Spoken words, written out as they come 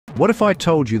What if I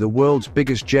told you the world's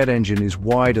biggest jet engine is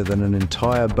wider than an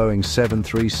entire Boeing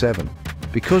 737?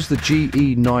 Because the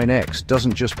GE9X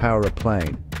doesn't just power a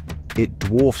plane, it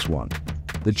dwarfs one.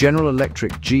 The General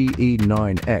Electric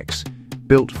GE9X,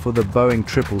 built for the Boeing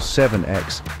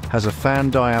 777X, has a fan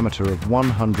diameter of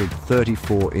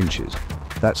 134 inches.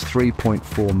 That's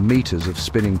 3.4 meters of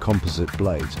spinning composite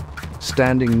blades.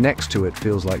 Standing next to it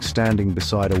feels like standing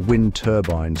beside a wind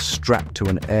turbine strapped to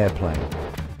an airplane.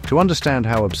 To understand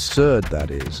how absurd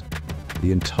that is,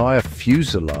 the entire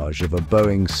fuselage of a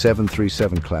Boeing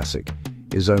 737 Classic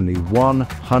is only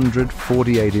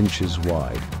 148 inches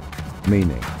wide,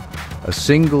 meaning a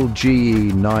single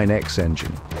GE9X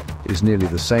engine is nearly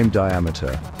the same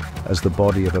diameter as the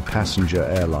body of a passenger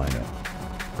airliner.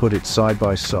 Put it side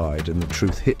by side and the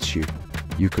truth hits you.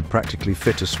 You could practically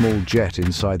fit a small jet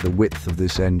inside the width of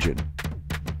this engine.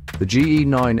 The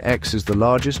GE9X is the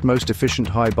largest, most efficient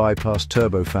high-bypass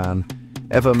turbofan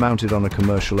ever mounted on a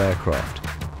commercial aircraft.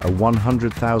 A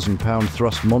 100,000-pound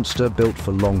thrust monster built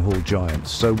for long-haul giants.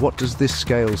 So what does this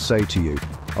scale say to you?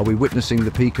 Are we witnessing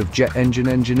the peak of jet engine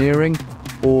engineering?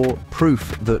 Or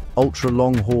proof that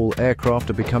ultra-long-haul aircraft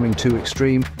are becoming too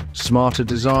extreme, smarter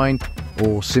design,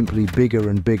 or simply bigger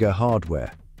and bigger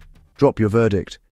hardware? Drop your verdict.